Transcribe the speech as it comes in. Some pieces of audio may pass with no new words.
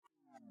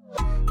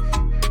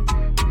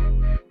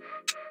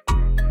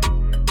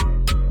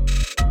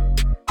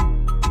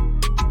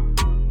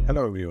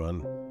Hello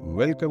everyone,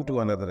 welcome to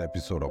another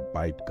episode of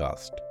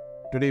Bitecast.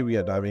 Today we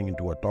are diving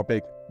into a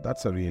topic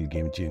that's a real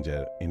game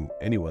changer in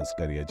anyone's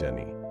career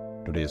journey.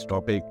 Today's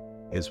topic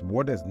is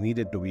what is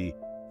needed to be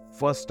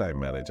first-time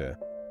manager.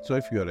 So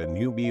if you're a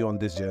newbie on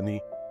this journey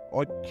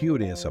or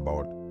curious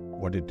about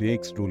what it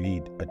takes to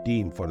lead a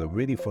team for the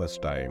very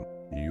first time,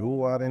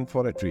 you are in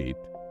for a treat.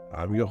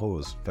 I'm your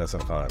host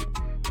Faisal Khan,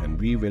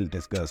 and we will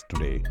discuss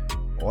today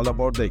all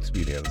about the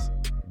experience,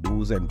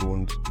 do's and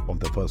don'ts of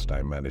the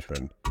first-time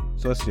management.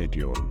 So stay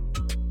tuned.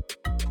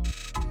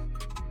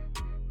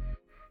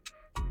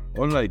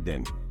 Alright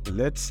then,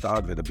 let's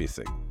start with the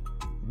basic.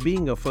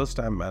 Being a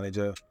first-time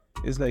manager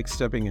is like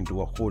stepping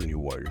into a whole new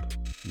world.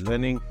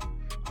 Learning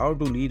how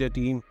to lead a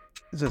team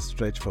is a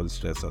stretchful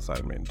stress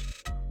assignment.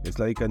 It's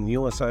like a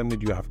new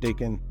assignment you have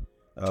taken,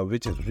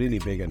 which is really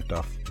big and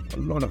tough. A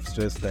lot of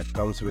stress that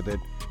comes with it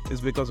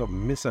is because of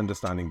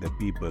misunderstanding the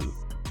people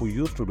who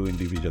used to do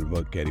individual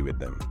work carry with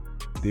them.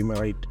 They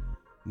might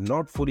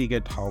not fully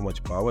get how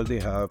much power they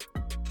have,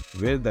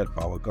 where that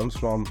power comes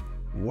from,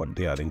 what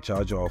they are in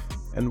charge of,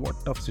 and what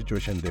tough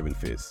situation they will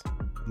face.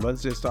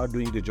 Once they start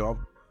doing the job,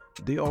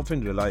 they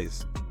often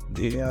realize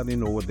they are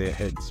in over their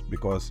heads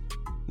because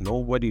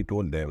nobody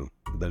told them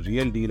the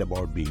real deal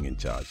about being in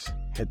charge.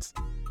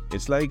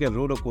 It's like a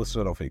roller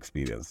coaster of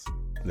experience.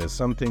 There's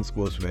some things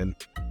goes well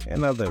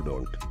and others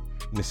don't.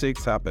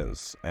 Mistakes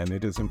happens and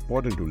it is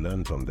important to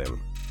learn from them.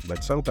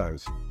 But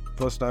sometimes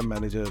first-time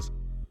managers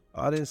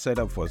aren't set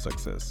up for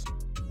success.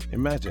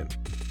 Imagine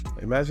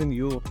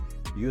you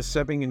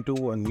stepping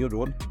into a new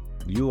role.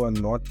 You are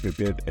not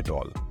prepared at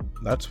all.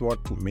 That's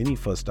what many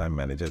first-time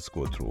managers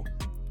go through.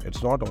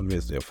 It's not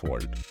always their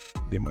fault.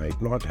 They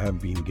might not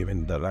have been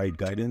given the right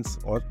guidance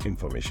or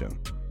information.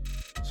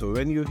 So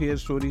when you hear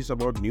stories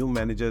about new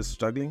managers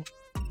struggling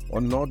or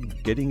not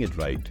getting it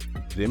right,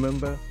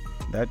 remember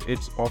that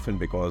it's often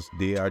because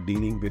they are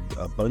dealing with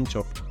a bunch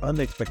of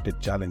unexpected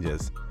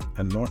challenges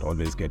and not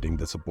always getting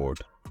the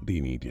support they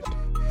needed.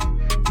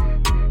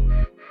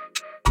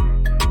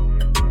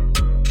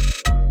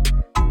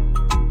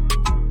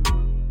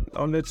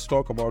 Now let's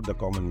talk about the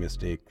common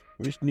mistake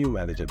which new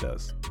manager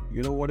does.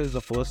 You know what is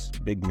the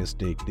first big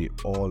mistake they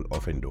all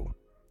often do?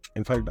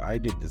 In fact, I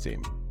did the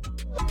same.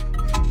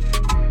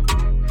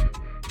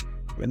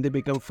 When they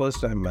become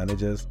first-time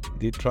managers,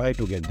 they try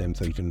to get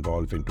themselves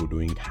involved into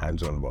doing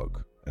hands-on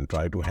work and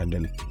try to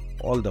handle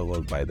all the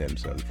work by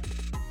themselves.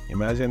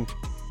 Imagine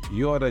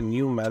you are a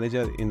new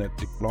manager in a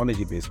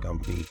technology-based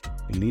company,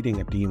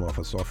 leading a team of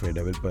a software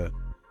developer.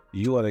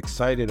 You are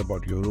excited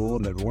about your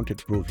role and want to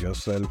prove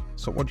yourself.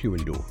 So what you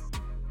will do?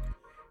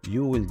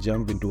 You will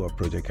jump into a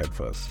project head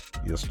first.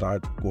 You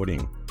start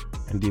coding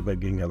and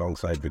debugging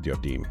alongside with your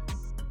team.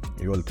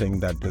 You will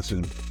think that this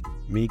will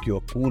make you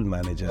a cool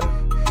manager,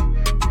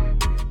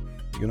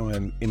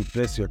 and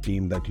impress your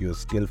team that you're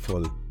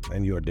skillful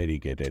and you're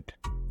dedicated.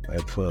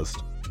 At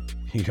first,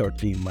 your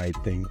team might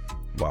think,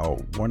 wow,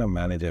 what a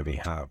manager we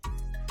have.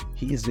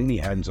 He is really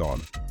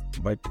hands-on.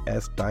 But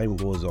as time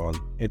goes on,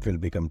 it will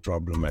become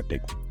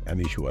problematic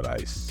and issue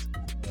arise.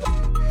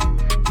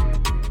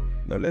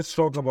 Now let's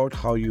talk about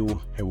how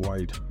you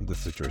avoid this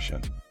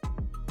situation.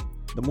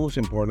 The most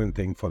important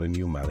thing for a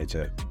new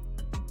manager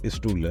is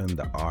to learn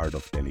the art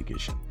of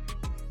delegation.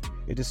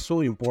 It is so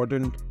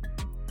important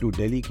to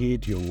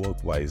delegate your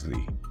work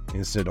wisely.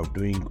 Instead of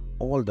doing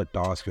all the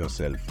tasks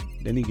yourself,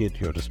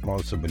 delegate your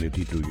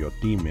responsibility to your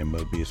team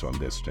member based on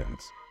their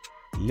strengths.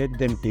 Let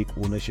them take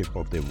ownership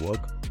of their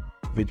work,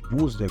 which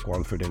boosts their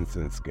confidence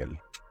and skill.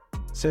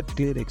 Set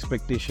clear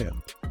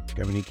expectation.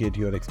 Communicate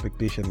your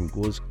expectation and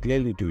goals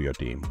clearly to your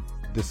team.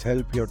 This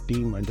helps your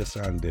team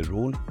understand their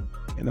role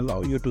and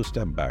allow you to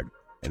step back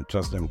and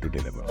trust them to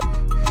deliver.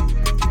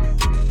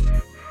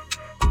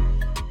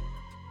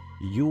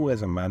 You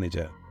as a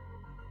manager,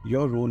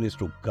 your role is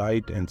to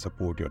guide and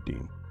support your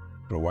team,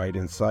 provide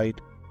insight,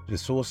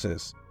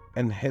 resources,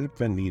 and help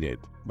when needed,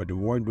 but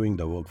avoid doing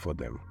the work for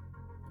them.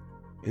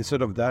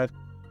 Instead of that,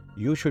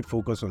 you should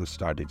focus on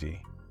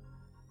strategy.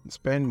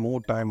 Spend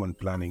more time on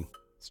planning,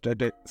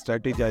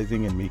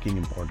 strategizing, and making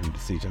important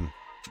decisions.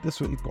 This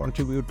will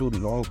contribute to the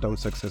long-term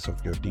success of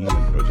your team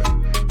and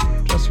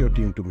project. Trust your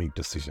team to make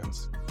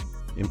decisions.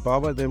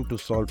 Empower them to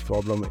solve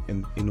problems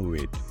and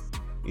innovate,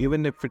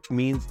 even if it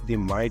means they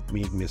might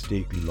make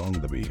mistakes along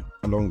the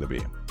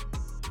way.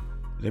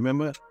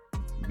 Remember,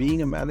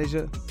 being a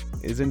manager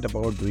isn't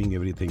about doing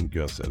everything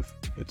yourself.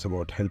 It's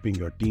about helping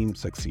your team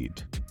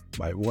succeed.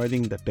 By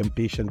avoiding the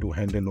temptation to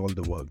handle all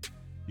the work,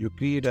 you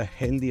create a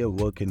healthier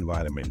work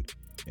environment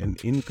and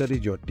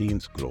encourage your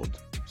team's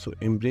growth. So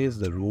embrace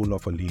the role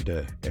of a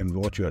leader and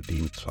watch your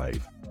team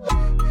thrive.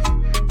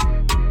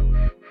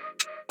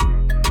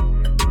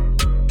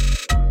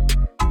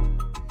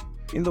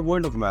 In the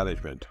world of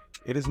management,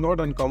 it is not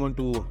uncommon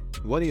to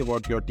worry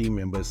about your team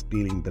members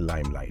stealing the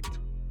limelight,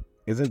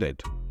 isn't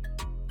it?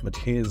 But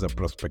here's a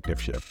perspective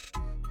shift.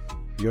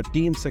 Your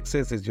team's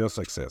success is your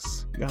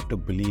success. You have to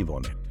believe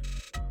on it.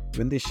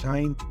 When they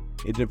shine,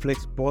 it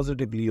reflects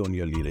positively on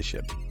your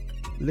leadership.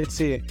 Let's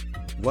say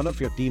one of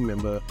your team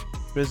members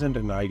present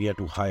an idea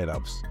to higher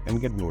ups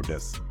and get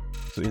noticed.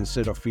 So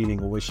instead of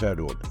feeling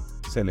overshadowed,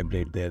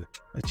 celebrate their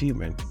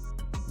achievement.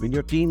 When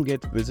your team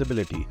gets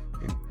visibility,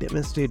 it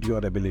demonstrates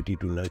your ability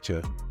to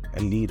nurture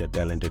and lead a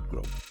talented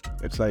group.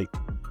 It's like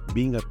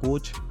being a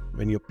coach.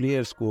 When your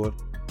players score,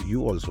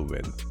 you also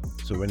win.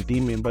 So when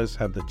team members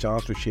have the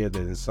chance to share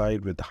their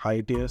insight with the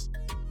high tiers,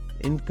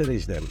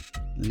 encourage them.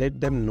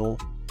 Let them know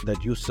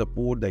that you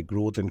support their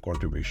growth and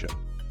contribution.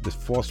 This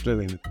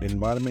fosters an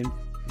environment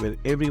where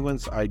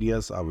everyone's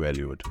ideas are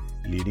valued,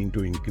 leading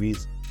to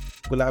increased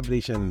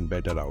collaboration and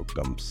better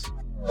outcomes.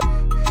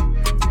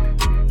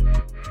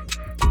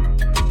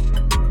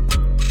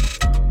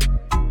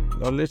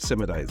 Now let's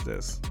summarize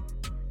this.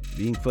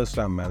 Being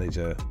first-time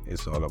manager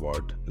is all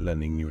about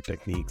learning new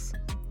techniques,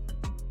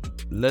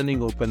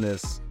 learning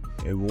openness,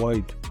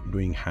 avoid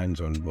doing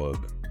hands-on work,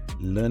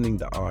 learning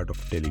the art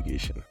of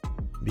delegation.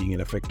 Being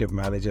an effective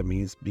manager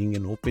means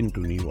being open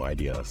to new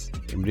ideas,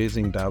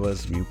 embracing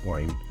diverse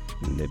viewpoints,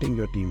 letting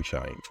your team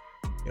shine.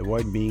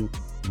 Avoid being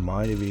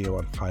my way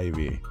or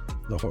highway,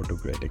 the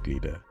autocratic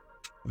leader.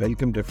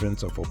 Welcome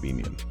difference of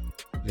opinion.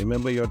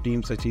 Remember, your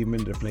team's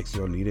achievement reflects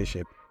your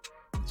leadership.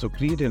 So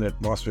create an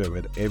atmosphere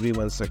where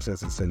everyone's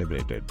success is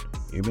celebrated,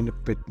 even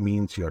if it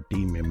means your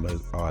team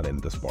members are in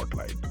the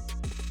spotlight.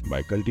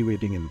 By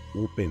cultivating an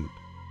open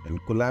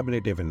and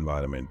collaborative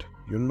environment,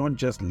 you're not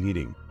just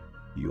leading,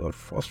 you are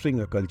fostering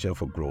a culture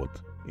for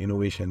growth,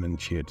 innovation, and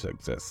shared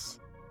success.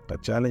 A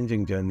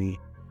challenging journey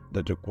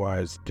that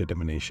requires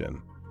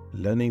determination,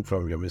 learning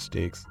from your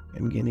mistakes,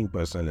 and gaining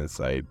personal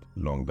insight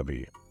along the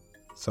way.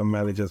 Some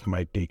managers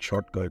might take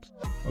shortcuts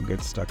or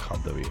get stuck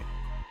half the way,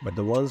 but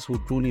the ones who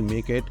truly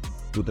make it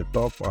to the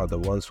top are the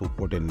ones who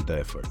put in the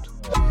effort.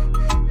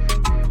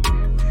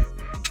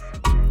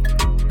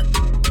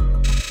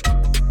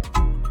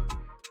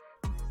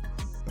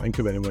 Thank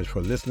you very much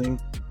for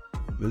listening.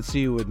 We'll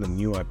see you in the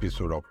new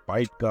episode of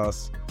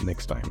Podcast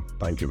next time.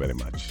 Thank you very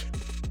much.